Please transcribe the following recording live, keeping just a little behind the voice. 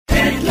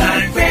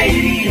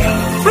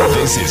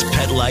This is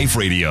Pet Life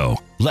Radio.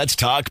 Let's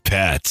talk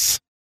pets.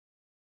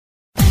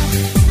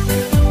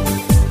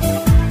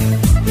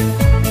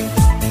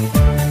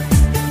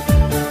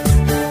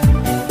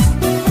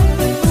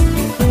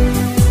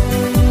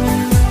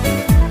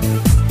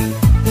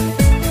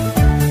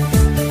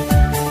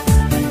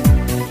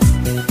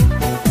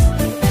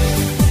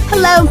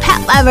 Hello,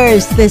 pet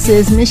lovers. This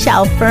is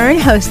Michelle Fern,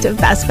 host of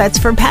Best Bets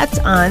for Pets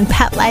on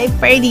Pet Life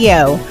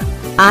Radio.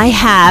 I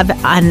have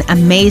an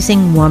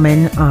amazing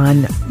woman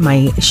on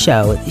my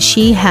show.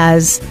 She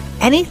has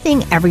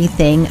everything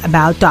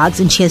about dogs,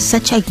 and she has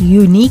such a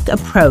unique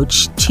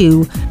approach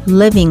to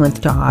living with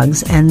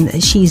dogs,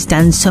 and she's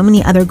done so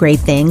many other great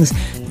things.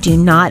 Do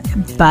not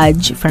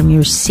budge from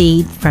your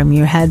seat, from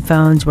your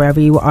headphones,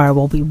 wherever you are.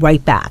 We'll be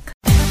right back.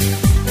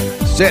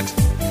 Sit.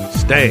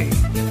 Stay.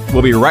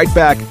 We'll be right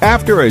back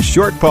after a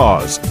short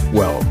pause.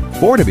 Well,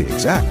 4 to be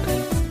exact.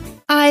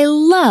 I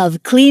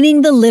love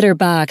cleaning the litter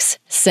box,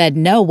 said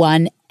no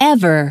one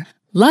ever.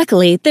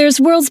 Luckily, there's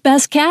World's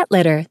Best Cat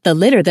Litter, the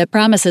litter that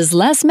promises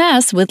less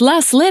mess with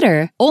less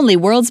litter. Only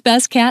World's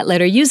Best Cat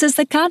Litter uses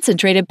the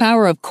concentrated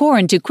power of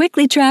corn to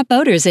quickly trap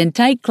odors in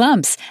tight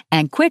clumps.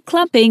 And quick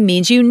clumping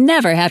means you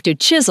never have to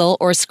chisel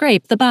or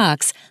scrape the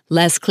box.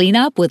 Less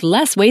cleanup with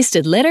less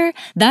wasted litter?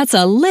 That's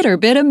a litter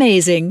bit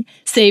amazing.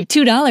 Save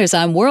 $2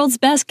 on World's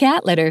Best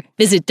Cat Litter.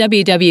 Visit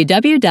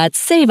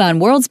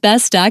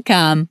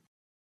www.saveonworldsbest.com.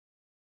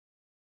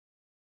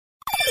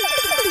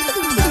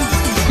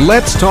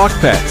 Let's talk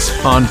pets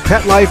on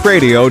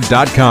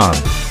PetLifeRadio.com.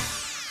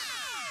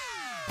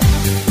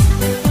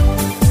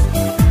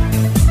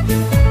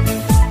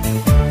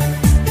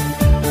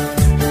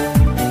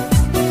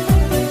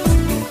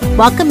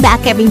 Welcome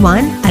back,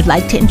 everyone. I'd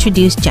like to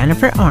introduce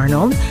Jennifer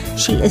Arnold.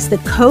 She is the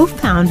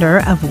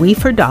co-founder of We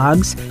for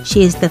Dogs.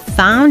 She is the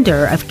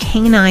founder of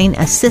Canine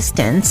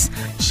Assistance.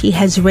 She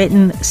has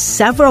written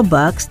several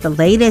books. The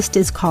latest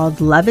is called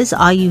Love Is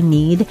All You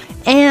Need.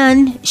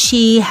 And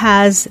she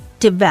has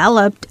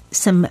developed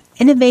some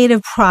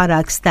innovative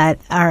products that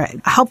are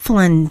helpful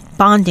in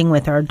bonding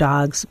with our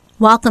dogs.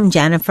 Welcome,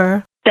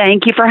 Jennifer.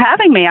 Thank you for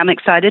having me. I'm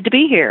excited to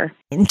be here.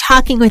 In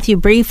talking with you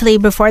briefly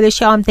before the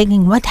show, I'm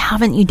thinking, what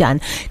haven't you done?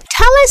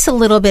 Tell us a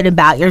little bit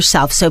about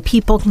yourself so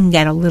people can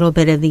get a little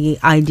bit of the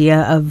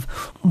idea of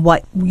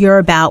what you're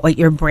about, what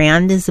your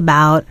brand is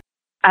about.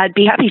 I'd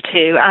be happy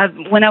to.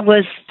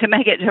 To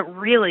make it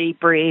really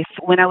brief,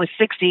 when I was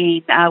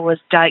 16, I was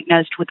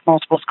diagnosed with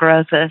multiple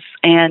sclerosis,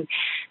 and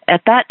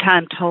at that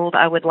time told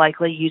I would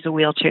likely use a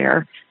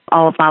wheelchair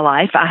all of my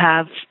life. I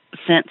have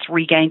since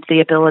regained the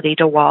ability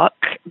to walk,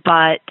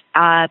 but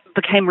I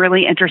became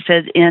really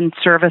interested in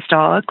service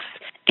dogs.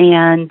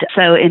 And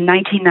so in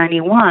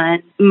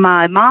 1991,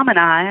 my mom and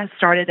I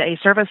started a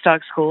service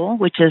dog school,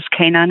 which is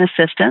Canine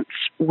Assistance.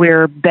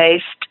 We're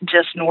based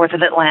just north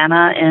of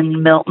Atlanta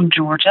in Milton,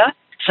 Georgia.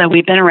 So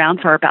we've been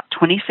around for about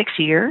 26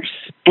 years.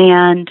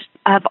 And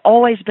I've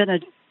always been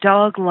a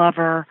dog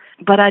lover,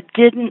 but I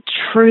didn't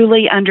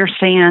truly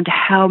understand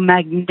how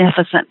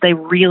magnificent they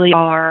really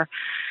are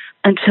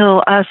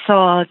until I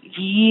saw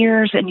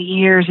years and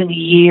years and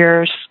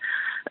years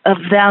of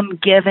them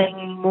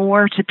giving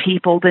more to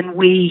people than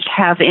we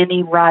have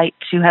any right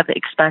to have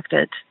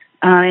expected,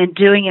 and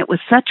doing it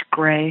with such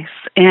grace.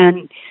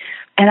 And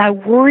I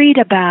worried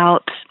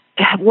about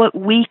what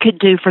we could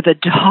do for the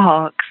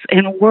dogs,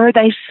 and were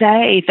they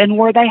safe, and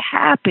were they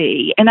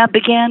happy? And I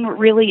began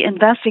really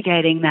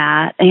investigating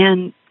that,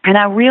 and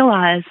I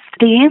realized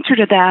the answer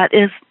to that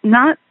is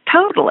not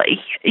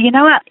totally. You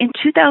know, in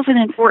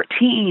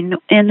 2014,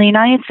 in the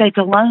United States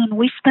alone,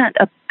 we spent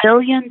 $1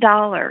 billion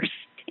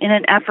in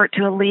an effort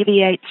to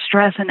alleviate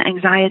stress and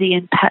anxiety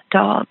in pet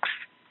dogs,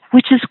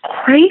 which is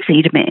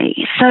crazy to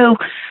me. So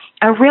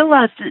I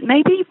realized that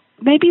maybe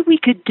we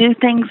could do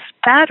things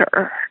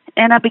better.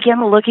 And I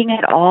began looking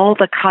at all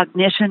the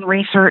cognition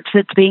research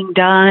that's being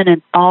done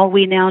and all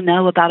we now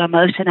know about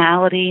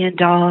emotionality in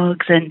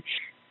dogs. And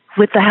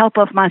with the help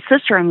of my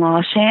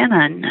sister-in-law,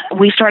 Shannon,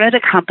 we started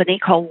a company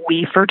called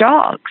We for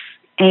Dogs.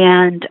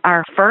 And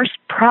our first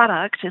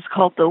product is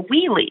called the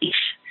We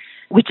Leash,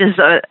 which is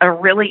a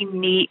really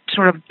neat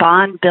sort of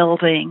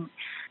bond-building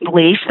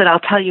leash that I'll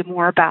tell you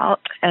more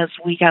about as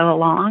we go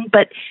along.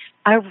 But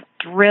I've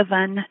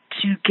driven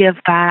to give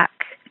back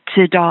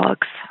to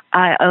dogs.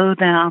 I owe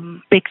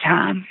them big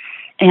time,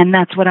 and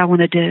that's what I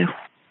want to do.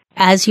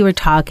 As you were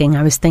talking,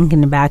 I was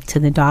thinking back to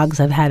the dogs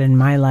I've had in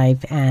my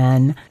life,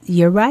 and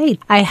you're right.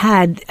 I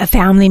had a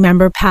family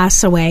member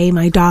pass away.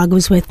 My dog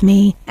was with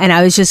me, and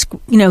I was just,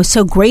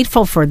 so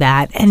grateful for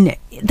that. And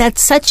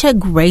that's such a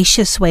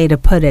gracious way to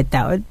put it,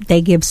 that they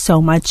give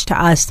so much to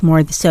us,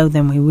 more so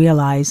than we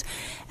realize.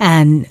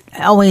 And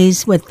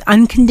always with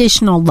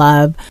unconditional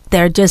love,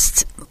 they're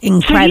just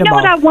incredible. So you know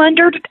what I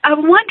wondered? I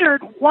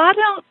wondered,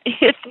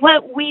 if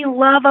what we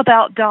love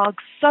about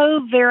dogs so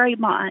very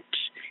much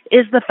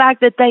is the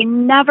fact that they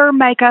never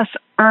make us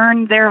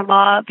earn their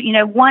love.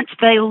 Once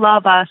they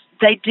love us,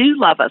 they do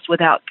love us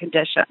without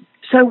condition.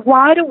 So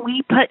why do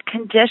we put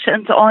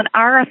conditions on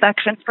our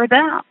affection for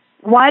them?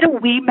 Why do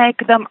we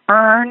make them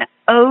earn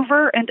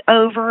over and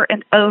over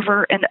and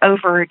over and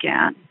over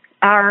again?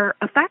 our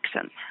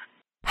affection.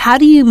 How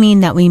do you mean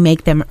that we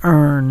make them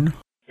earn?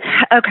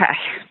 Okay.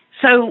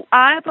 So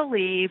I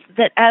believe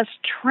that as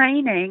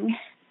training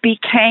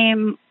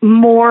became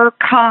more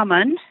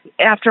common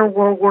after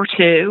World War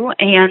II,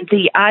 and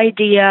the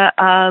idea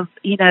of,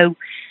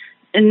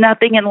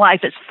 nothing in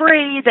life is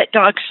free, that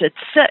dogs should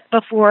sit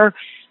before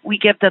we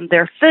give them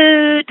their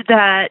food,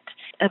 that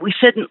we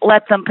shouldn't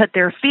let them put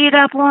their feet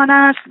up on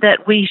us,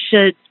 that we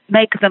should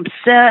make them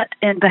sit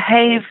and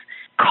behave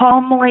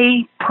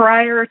calmly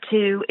prior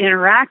to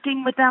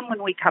interacting with them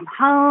when we come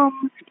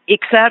home,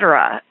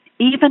 etc.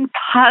 Even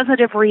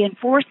positive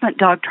reinforcement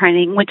dog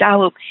training, which I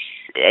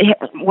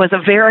was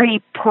a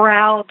very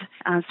proud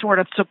sort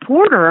of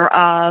supporter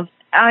of,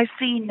 I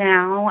see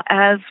now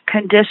as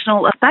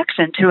conditional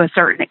affection to a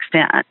certain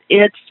extent.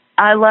 It's,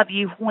 I love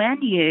you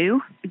when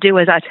you do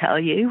as I tell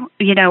you.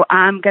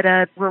 I'm going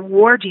to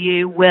reward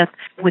you with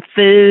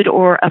food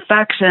or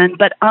affection,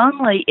 but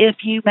only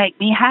if you make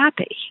me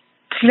happy.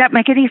 Does that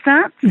make any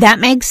sense? That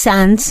makes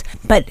sense,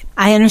 but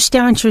I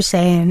understand what you're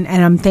saying,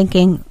 and I'm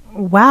thinking,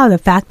 wow, the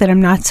fact that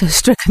I'm not so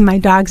strict with my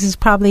dogs is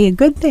probably a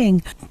good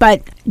thing.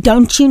 But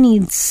don't you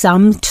need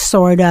some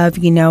sort of,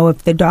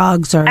 if the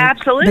dogs are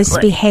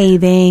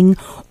misbehaving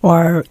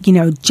or,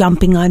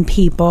 jumping on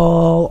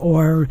people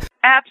or...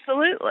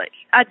 Absolutely.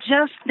 I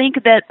just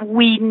think that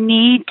we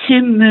need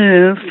to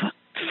move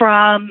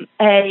from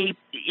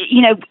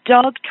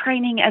dog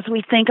training as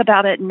we think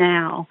about it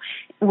now.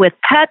 With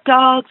pet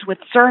dogs, with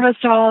service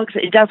dogs,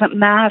 it doesn't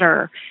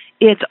matter.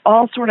 It's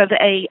all sort of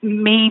a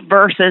me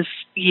versus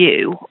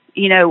you.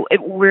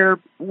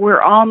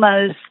 We're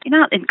almost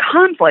not in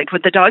conflict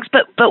with the dogs,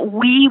 but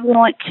we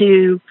want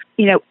to,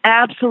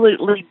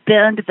 absolutely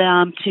bend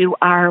them to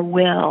our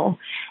will.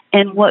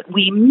 And what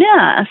we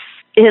miss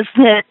is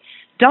that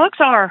dogs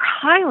are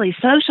highly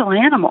social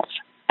animals,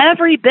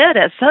 every bit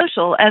as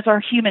social as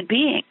our human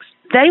beings.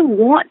 They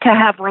want to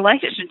have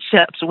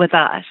relationships with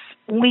us.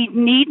 We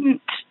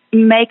needn't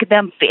make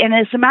them, and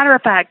as a matter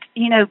of fact,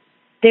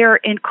 they're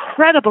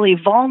incredibly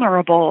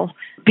vulnerable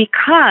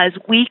because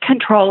we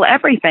control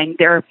everything: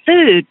 their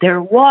food, their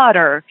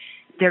water,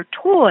 their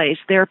toys,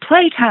 their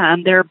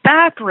playtime, their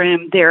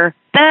bathroom, their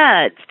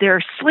beds,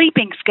 their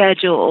sleeping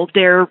schedule,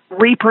 their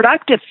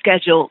reproductive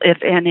schedule,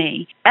 if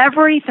any.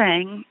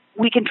 Everything,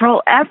 we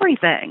control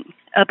everything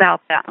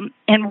about them.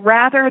 And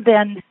rather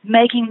than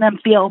making them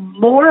feel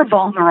more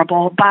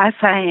vulnerable by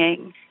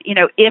saying,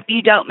 if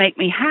you don't make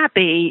me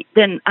happy,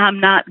 then I'm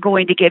not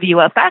going to give you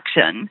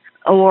affection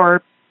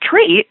or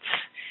treats,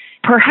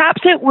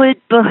 perhaps it would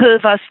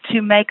behoove us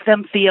to make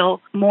them feel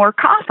more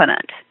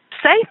confident,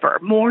 safer,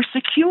 more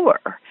secure.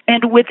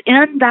 And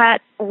within that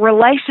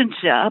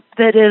relationship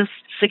that is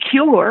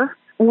secure,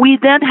 we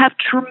then have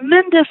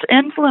tremendous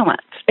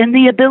influence and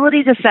the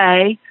ability to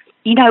say,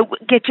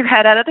 get your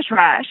head out of the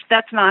trash.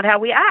 That's not how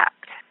we act.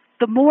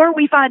 The more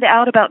we find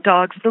out about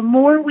dogs, the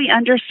more we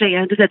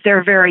understand that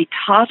they're very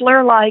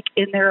toddler-like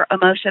in their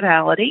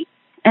emotionality,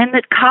 and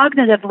that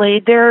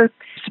cognitively they're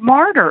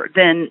smarter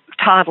than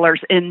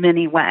toddlers in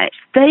many ways.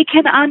 They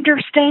can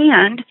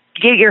understand,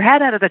 get your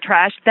head out of the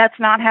trash, that's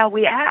not how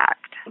we act.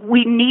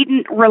 We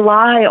needn't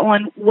rely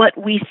on what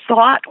we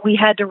thought we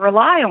had to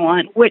rely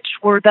on, which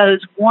were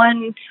those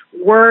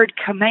one-word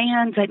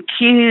commands and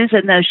cues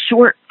and those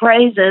short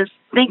phrases,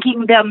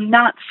 thinking them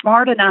not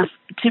smart enough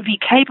to be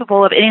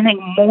capable of anything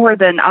more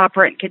than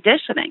operant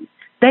conditioning.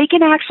 They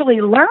can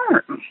actually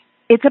learn.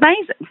 It's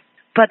amazing.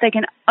 But they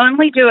can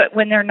only do it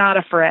when they're not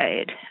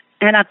afraid.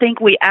 And I think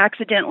we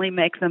accidentally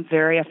make them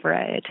very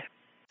afraid.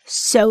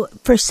 So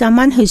for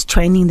someone who's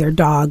training their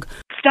dog...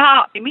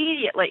 Stop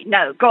immediately.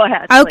 No, go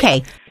ahead.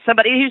 Okay. Please.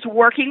 Somebody who's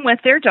working with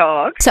their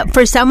dog. So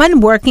for someone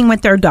working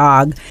with their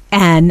dog,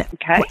 and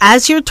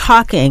as you're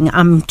talking,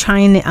 I'm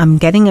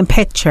getting a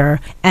picture,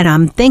 and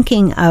I'm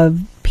thinking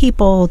of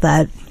people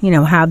that,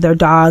 have their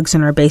dogs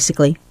and are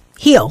basically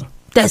heel.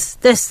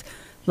 This,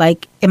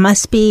 like it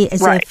must be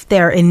as if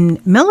they're in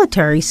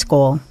military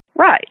school.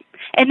 Right.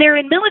 And they're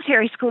in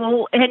military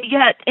school, and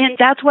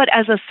that's what,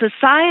 as a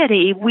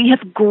society, we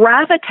have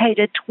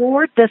gravitated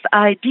toward this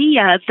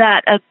idea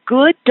that a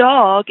good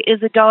dog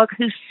is a dog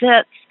who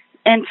sits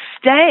and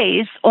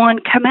stays on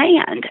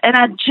command. And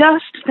I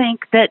just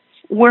think that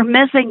we're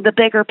missing the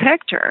bigger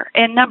picture.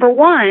 And number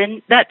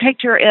one, that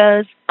picture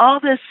is all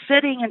this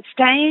sitting and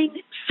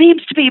staying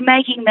seems to be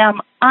making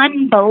them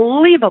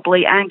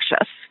unbelievably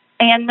anxious.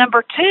 And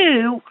number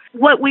two,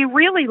 what we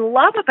really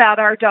love about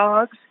our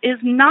dogs is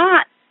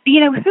not,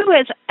 who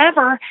has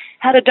ever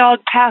had a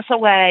dog pass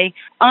away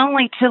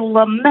only to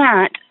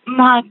lament,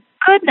 my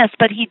goodness,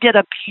 but he did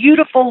a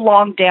beautiful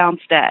long down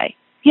stay.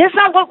 That's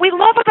not what we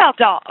love about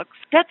dogs.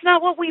 That's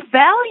not what we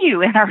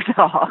value in our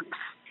dogs.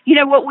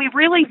 What we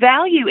really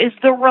value is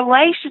the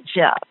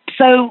relationship.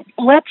 So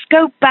let's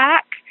go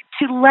back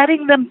to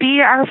letting them be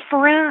our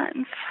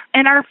friends.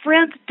 And our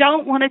friends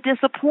don't want to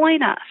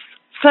disappoint us.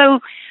 So,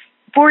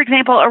 for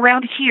example,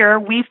 around here,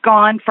 we've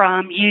gone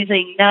from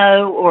using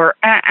no or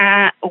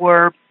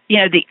or,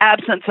 the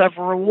absence of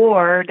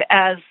reward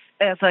as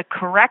as a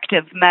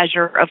corrective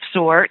measure of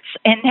sorts.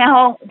 And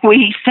now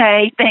we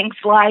say things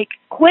like,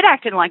 quit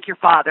acting like your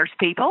father's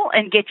people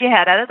and get your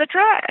head out of the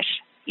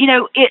trash.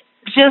 It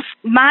just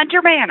mind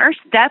your manners.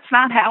 That's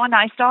not how a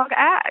nice dog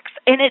acts.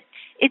 And it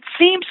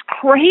seems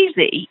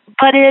crazy,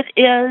 but it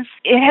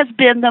has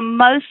been the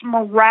most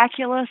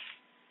miraculous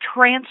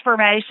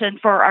transformation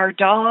for our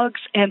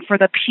dogs and for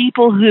the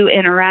people who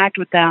interact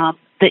with them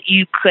that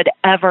you could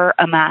ever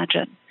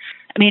imagine.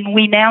 I mean,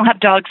 we now have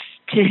dogs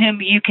to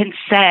whom you can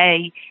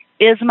say,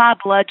 is my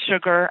blood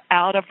sugar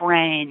out of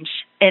range?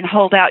 And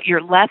hold out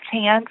your left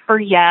hand for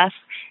yes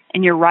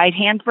and your right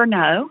hand for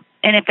no.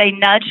 And if they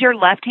nudge your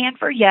left hand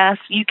for yes,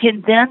 you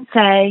can then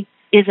say,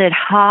 is it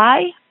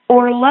high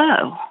or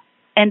low?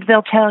 And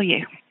they'll tell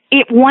you.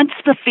 Once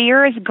the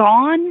fear is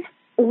gone,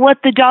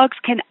 what the dogs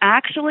can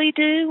actually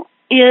do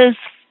is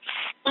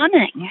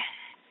stunning.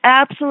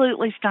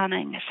 Absolutely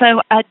stunning.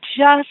 So I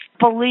just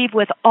believe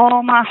with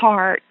all my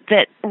heart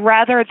that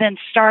rather than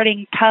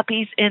starting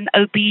puppies in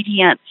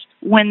obedience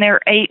when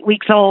they're 8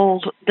 weeks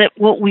old, that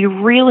what we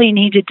really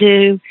need to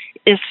do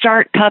is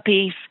start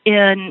puppies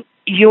in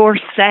your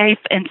safe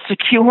and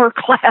secure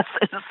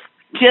classes.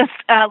 Just,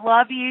 I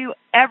love you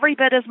every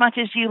bit as much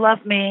as you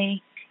love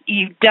me.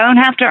 You don't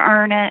have to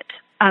earn it.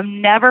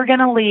 I'm never going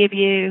to leave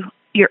you.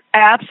 You're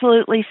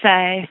absolutely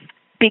safe,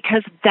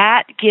 because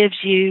that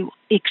gives you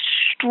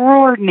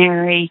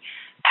extraordinary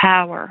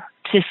power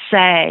to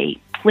say,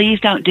 please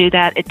don't do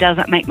that. It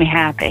doesn't make me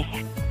happy.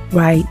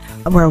 Right.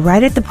 We're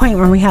right at the point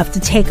where we have to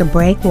take a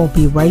break. We'll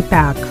be right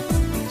back.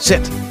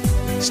 Sit.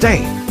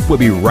 Stay. We'll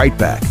be right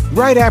back,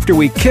 right after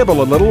we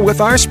kibble a little with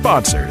our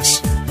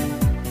sponsors.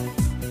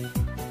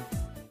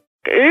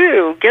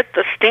 Ew, get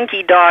the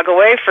stinky dog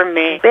away from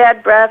me.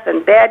 Bad breath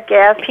and bad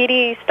gas.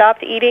 Petey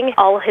stopped eating.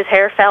 All his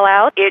hair fell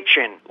out.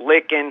 Itching,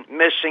 licking,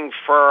 missing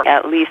fur.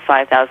 At least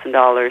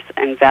 $5,000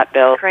 in vet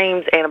bill.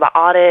 Creams,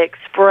 antibiotics,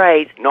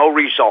 sprays. No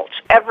results.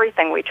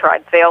 Everything we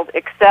tried failed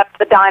except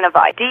the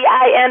Dinovite.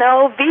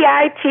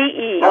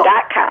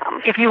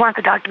 DINOVITE.com. If you want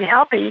the dog to be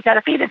healthy, you got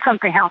to feed it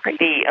something healthy.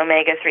 The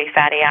omega-3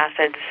 fatty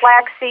acids.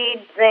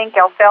 Flaxseed, zinc,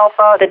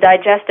 alfalfa. The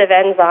digestive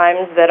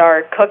enzymes that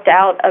are cooked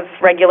out of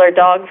regular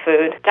dog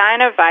food.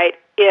 Dinovite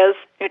is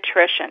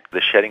nutrition.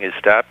 The shedding is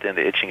stopped and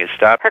the itching is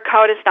stopped. Her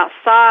coat is now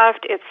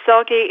soft, it's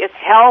silky, it's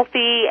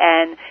healthy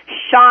and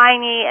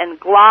shiny and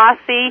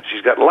glossy.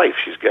 She's got life,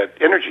 she's got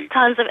energy.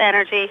 Tons of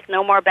energy,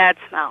 no more bad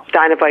smells.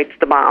 Dinovite's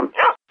the bomb.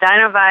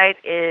 Dinovite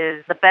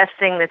is the best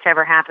thing that's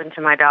ever happened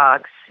to my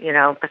dogs,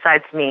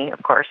 besides me,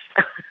 of course.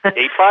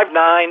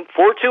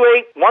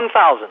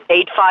 859-428-1000.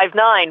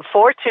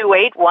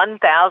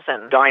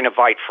 859-428-1000.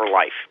 Dinovite for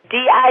life.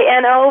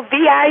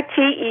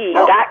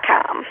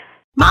 DINOVITE.com.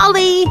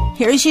 Molly,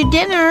 here's your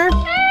dinner.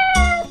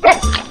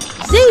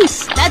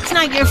 Zeus, that's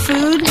not your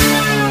food.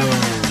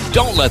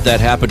 Don't let that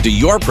happen to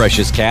your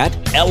precious cat.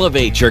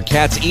 Elevate your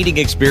cat's eating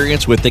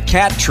experience with the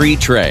Cat Tree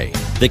Tray.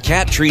 The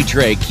Cat Tree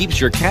Tray keeps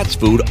your cat's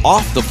food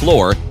off the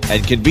floor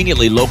and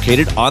conveniently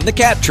located on the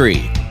cat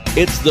tree.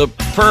 It's the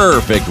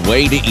perfect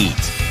way to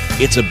eat.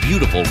 It's a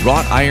beautiful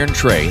wrought iron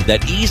tray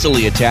that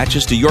easily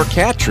attaches to your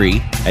cat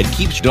tree and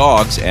keeps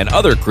dogs and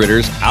other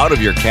critters out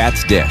of your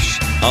cat's dish.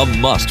 A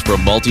must for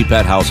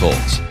multi-pet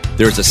households.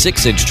 There's a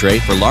 6-inch tray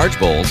for large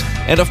bowls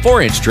and a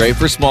 4-inch tray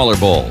for smaller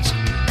bowls.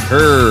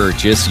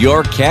 Purchase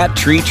your Cat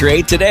Tree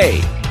Tray today.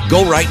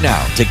 Go right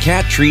now to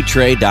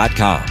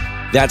cattreetray.com.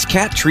 That's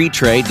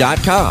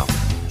cattreetray.com.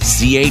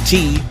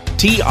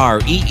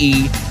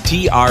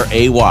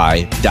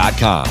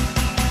 CATTREETRAY.com.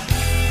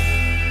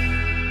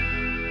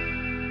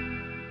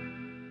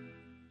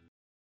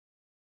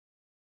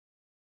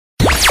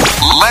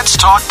 Let's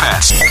talk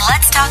pets.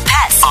 Let's talk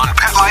pets On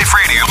Pet Life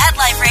Radio. Pet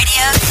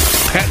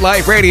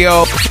Life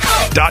Radio.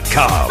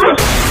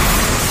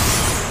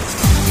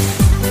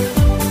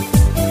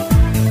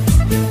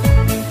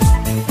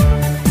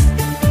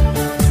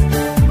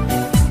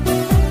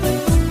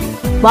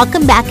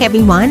 Welcome back,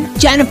 everyone.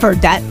 Jennifer,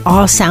 that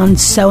all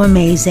sounds so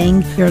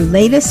amazing. Your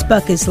latest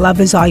book is Love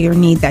Is All You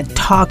Need, that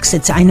talks,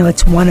 I know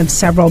it's one of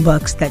several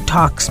books that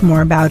talks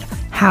more about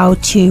how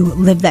to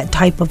live that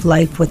type of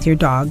life with your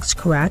dogs,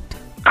 correct?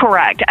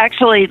 Correct.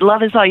 Actually,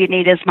 Love Is All You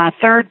Need is my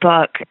third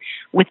book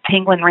with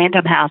Penguin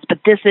Random House, but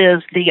this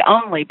is the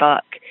only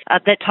book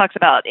that talks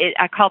about it.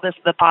 I call this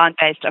the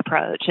bond-based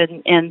approach,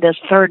 and this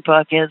third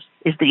book is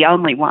the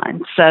only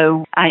one.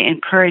 So I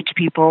encourage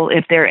people,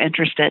 if they're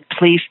interested,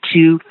 please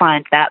to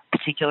find that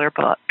particular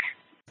book.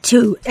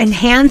 To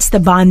enhance the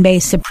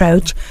bond-based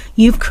approach,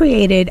 you've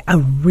created a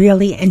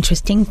really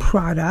interesting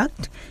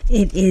product.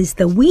 It is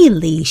the Wee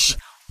Leash.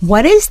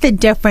 What is the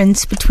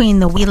difference between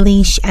the Wee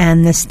Leash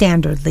and the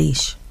standard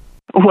leash?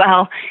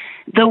 Well,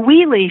 the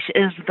Wee Leash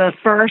is the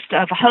first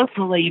of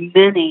hopefully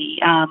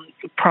many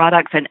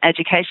products and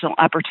educational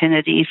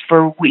opportunities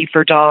for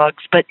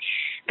dogs. But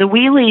the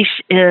Wee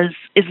Leash is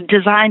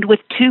designed with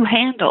two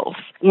handles,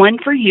 one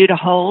for you to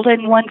hold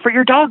and one for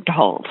your dog to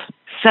hold.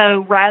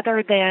 So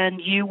rather than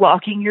you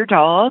walking your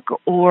dog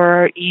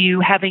or you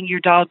having your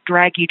dog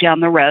drag you down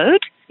the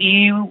road,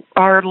 you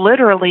are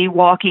literally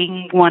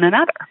walking one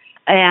another.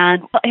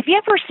 And have you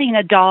ever seen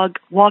a dog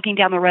walking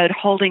down the road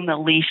holding the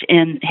leash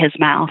in his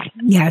mouth?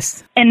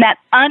 Yes. And that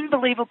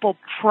unbelievable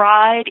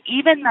pride,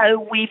 even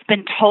though we've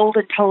been told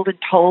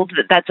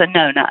that that's a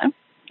no-no,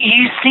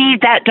 you see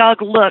that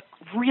dog look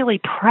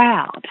really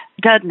proud,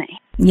 doesn't he?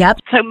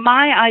 Yep. So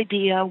my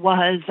idea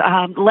was,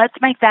 let's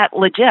make that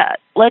legit.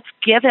 Let's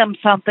give him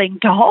something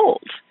to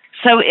hold.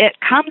 So it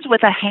comes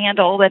with a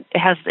handle that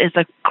is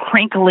a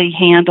crinkly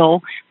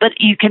handle, but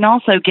you can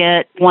also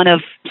get one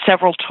of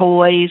several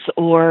toys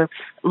or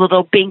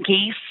little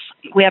binkies.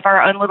 We have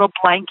our own little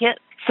blanket.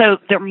 So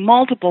there are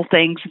multiple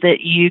things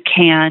that you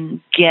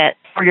can get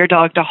for your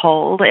dog to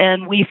hold,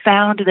 and we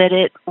found that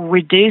it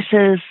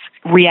reduces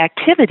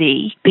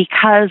reactivity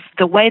because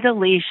the way the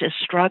leash is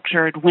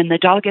structured, when the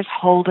dog is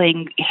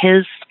holding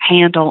his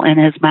handle in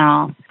his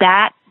mouth,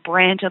 that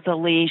branch of the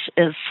leash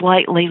is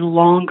slightly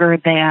longer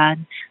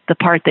than the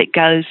part that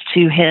goes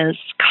to his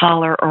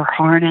collar or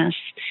harness.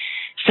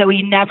 So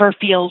he never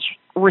feels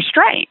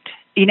restrained.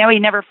 He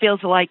never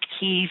feels like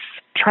he's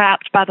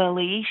trapped by the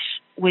leash,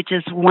 which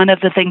is one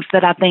of the things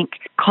that I think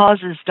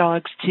causes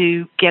dogs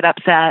to get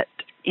upset,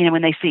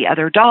 when they see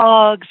other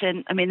dogs.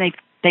 And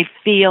they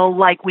feel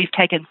like we've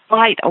taken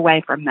flight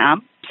away from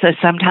them. So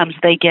sometimes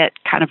they get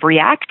kind of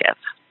reactive.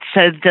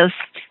 So this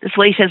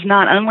leash has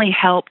not only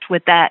helped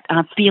with that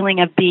feeling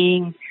of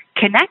being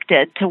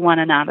connected to one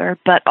another,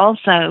 but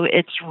also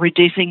it's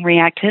reducing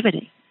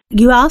reactivity.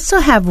 You also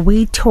have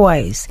wee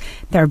toys.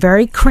 They're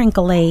very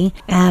crinkly.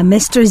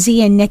 Mr.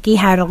 Z and Nikki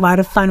had a lot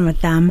of fun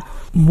with them.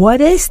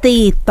 What is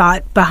the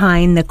thought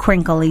behind the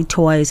crinkly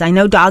toys? I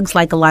know dogs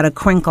like a lot of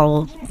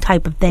crinkle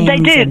type of things. They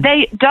do.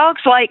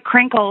 Dogs like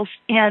crinkles,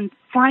 and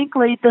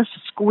frankly, the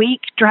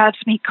squeak drives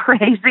me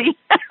crazy.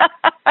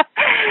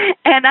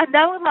 And I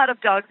know a lot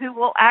of dogs who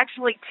will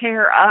actually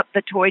tear up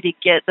the toy to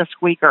get the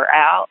squeaker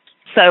out.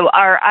 So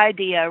our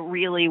idea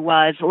really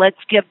was,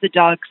 let's give the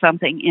dog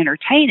something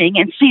entertaining.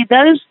 And see,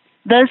 those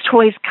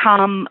toys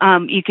come,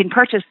 you can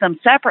purchase them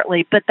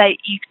separately, but they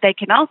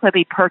can also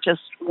be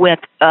purchased with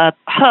a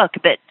hook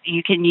that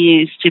you can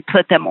use to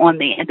put them on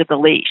the end of the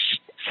leash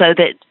so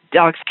that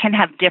dogs can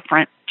have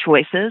different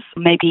choices.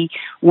 Maybe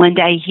one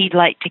day he'd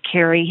like to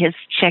carry his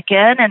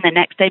chicken, and the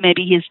next day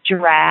maybe his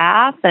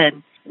giraffe,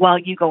 and while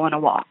you go on a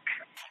walk.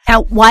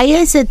 Now, why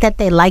is it that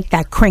they like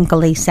that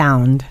crinkly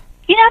sound?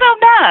 I don't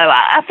know.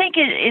 I think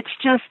it's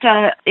just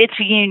it's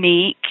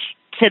unique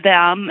to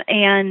them,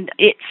 and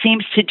it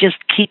seems to just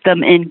keep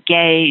them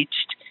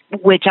engaged,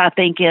 which I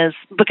think is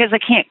because they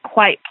can't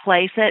quite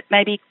place it,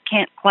 maybe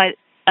can't quite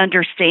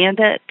understand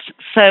it.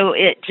 So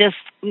it just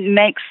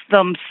makes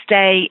them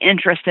stay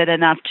interested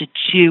enough to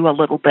chew a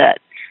little bit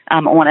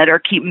on it or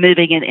keep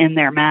moving it in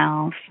their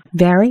mouth.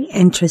 Very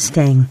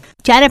interesting.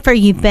 Jennifer,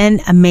 you've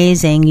been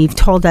amazing. You've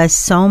told us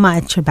so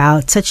much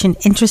about such an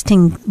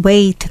interesting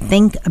way to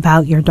think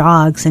about your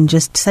dogs and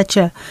just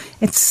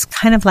it's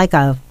kind of like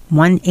a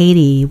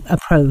 180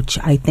 approach,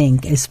 I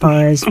think, as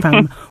far as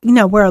from,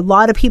 where a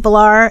lot of people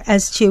are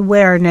as to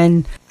where,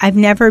 and I've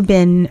never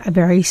been a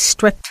very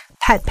strict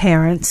pet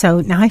parent,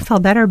 so now I feel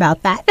better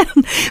about that.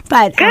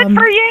 But good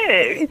for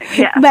you.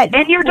 Yeah.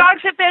 And your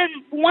dogs have been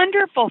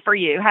wonderful for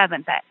you,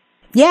 haven't they?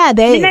 Yeah,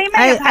 they may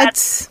have had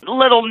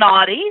little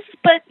naughties,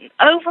 but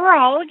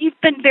overall,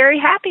 you've been very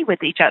happy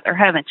with each other,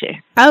 haven't you?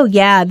 Oh,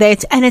 yeah.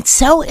 And it's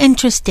so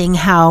interesting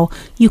how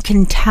you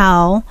can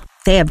tell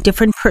they have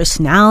different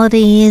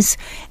personalities.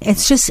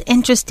 It's just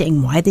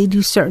interesting why they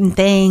do certain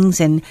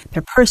things and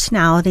their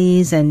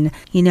personalities. And,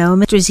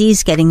 Mr.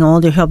 Z's getting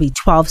older. He'll be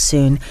 12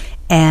 soon.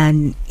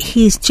 And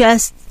he's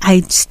just, I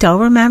still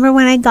remember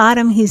when I got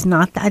him, he's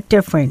not that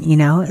different,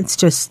 It's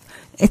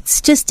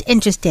just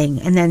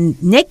interesting. And then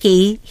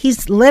Nicky,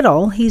 he's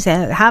little. He's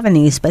a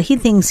Havanese, but he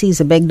thinks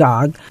he's a big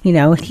dog.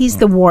 He's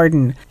the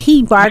warden.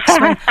 He barks.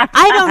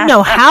 I don't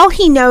know how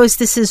he knows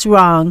this is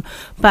wrong,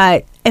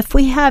 but if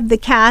we have the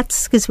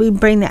cats, because we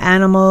bring the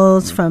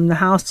animals from the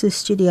house to the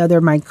studio,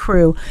 they're my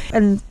crew,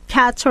 and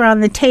cats are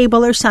on the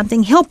table or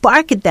something, he'll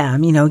bark at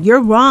them.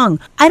 You're wrong.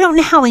 I don't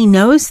know how he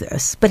knows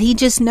this, but he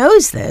just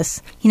knows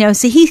this.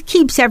 So he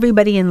keeps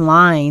everybody in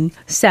line.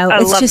 So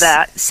it's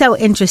just so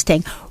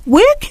interesting.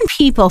 Where can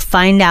people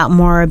find out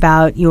more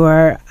about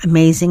your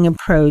amazing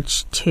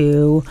approach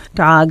to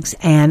dogs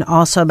and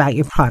also about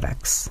your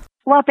products?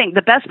 Well, I think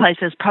the best place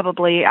is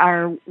probably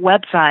our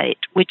website,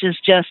 which is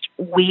just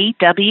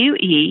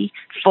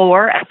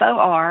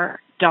WE4FOR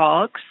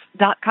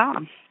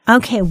dogs.com.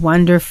 Okay,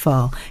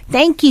 wonderful.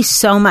 Thank you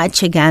so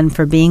much again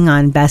for being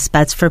on Best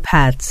Bets for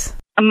Pets.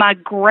 My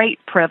great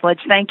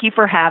privilege. Thank you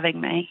for having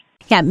me.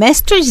 Yeah,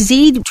 Mr.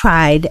 Z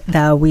tried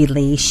the wee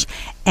leash,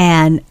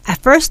 and at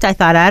first I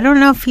thought, I don't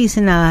know if he's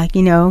in a,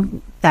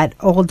 that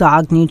old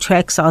dog, new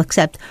tricks,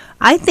 except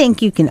I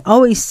think you can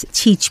always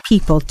teach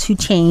people to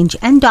change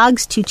and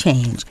dogs to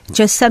change.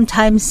 Just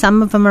sometimes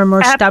some of them are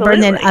more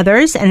stubborn than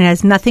others, and it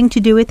has nothing to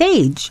do with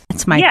age.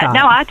 That's my thought.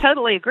 Yeah, no, I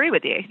totally agree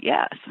with you,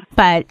 yes.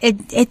 But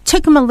it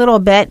took him a little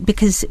bit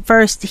because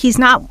first, he's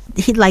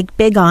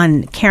big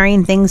on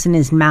carrying things in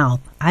his mouth.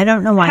 I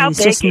don't know why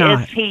he's just not. How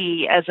big is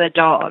he as a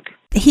dog?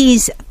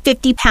 He's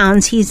 50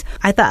 pounds.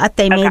 I thought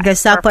they made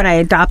this up when I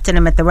adopted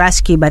him at the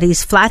rescue, but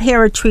he's flat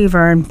hair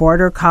retriever and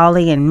border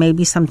collie and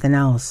maybe something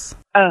else.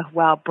 Oh,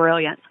 wow,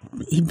 brilliant.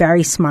 He's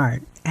very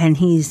smart. And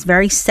he's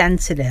very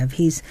sensitive.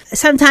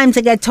 Sometimes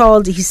I get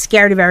told he's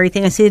scared of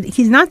everything. I said,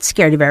 he's not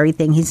scared of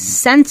everything. He's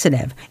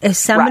sensitive. If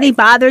somebody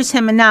bothers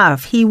him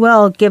enough, he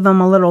will give him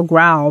a little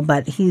growl,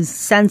 but he's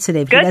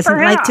sensitive. He doesn't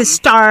like to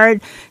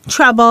start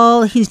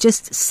trouble. He's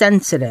just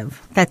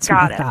sensitive. That's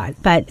what I thought.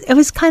 But it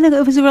was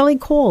really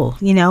cool.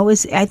 You know, it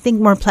was, I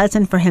think, more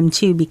pleasant for him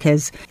too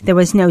because there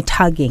was no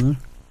tugging.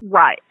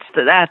 Right.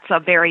 So that's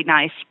a very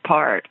nice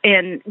part.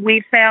 And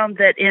we found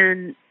that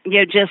in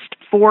just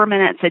 4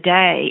 minutes a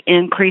day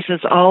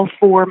increases all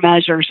 4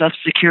 measures of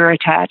secure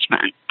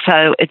attachment.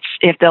 So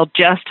if they'll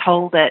just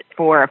hold it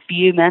for a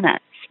few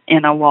minutes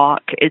in a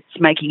walk, it's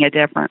making a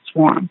difference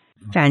for them.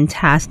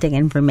 Fantastic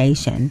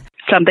information.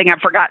 Something I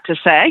forgot to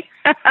say.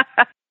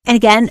 And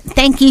again,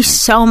 thank you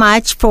so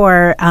much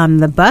for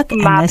the book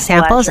and the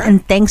samples. Pleasure.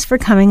 And thanks for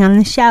coming on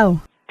the show.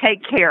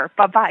 Take care.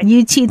 Bye-bye.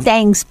 You too.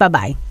 Thanks.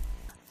 Bye-bye.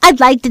 I'd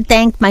like to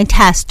thank my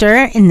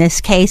tester. In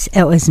this case,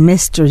 it was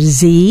Mr.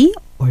 Z.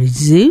 Or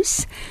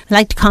Zeus. I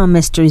like to call him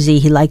Mr. Z.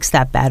 He likes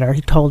that better, he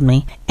told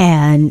me.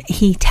 And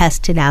he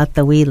tested out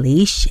the wee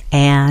leash,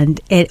 and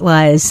it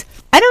was,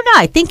 I don't know,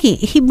 I think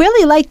he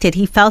really liked it.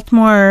 He felt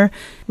more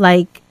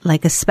like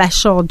a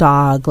special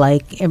dog.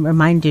 Like, it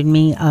reminded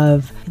me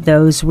of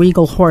those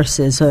regal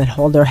horses that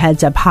hold their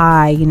heads up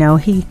high. You know,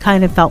 he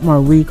kind of felt more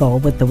regal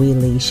with the wee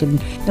leash,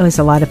 and it was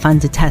a lot of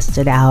fun to test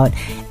it out.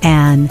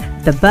 And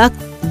the book,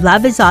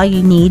 Love Is All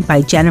You Need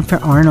by Jennifer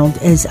Arnold,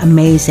 is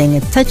amazing.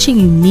 It's such a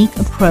unique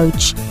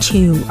approach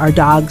to our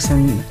dogs,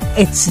 and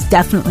it's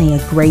definitely a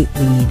great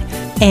read.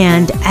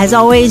 And as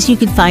always, you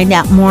can find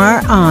out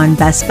more on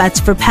Best Bets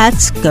for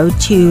Pets. Go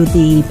to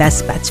the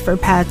Best Bets for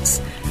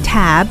Pets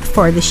tab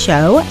for the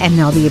show, and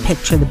there'll be a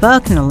picture of the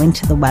book and a link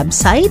to the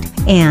website.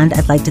 And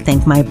I'd like to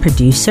thank my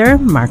producer,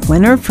 Mark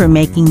Winter, for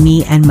making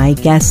me and my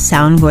guests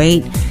sound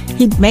great.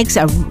 He makes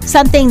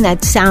something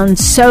that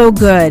sounds so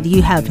good.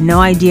 You have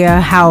no idea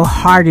how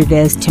hard it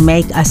is to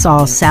make us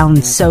all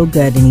sound so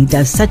good, and he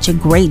does such a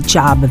great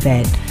job of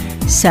it.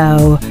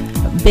 So,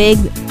 big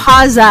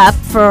paws up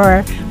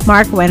for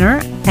Mark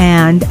Winter,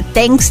 and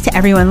thanks to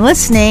everyone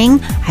listening.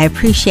 I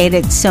appreciate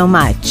it so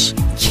much.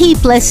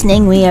 Keep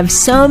listening. We have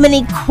so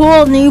many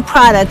cool new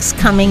products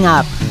coming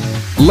up.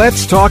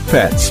 Let's Talk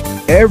Pets,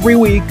 every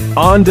week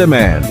on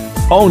demand,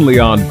 only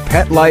on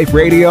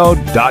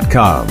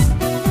PetLifeRadio.com.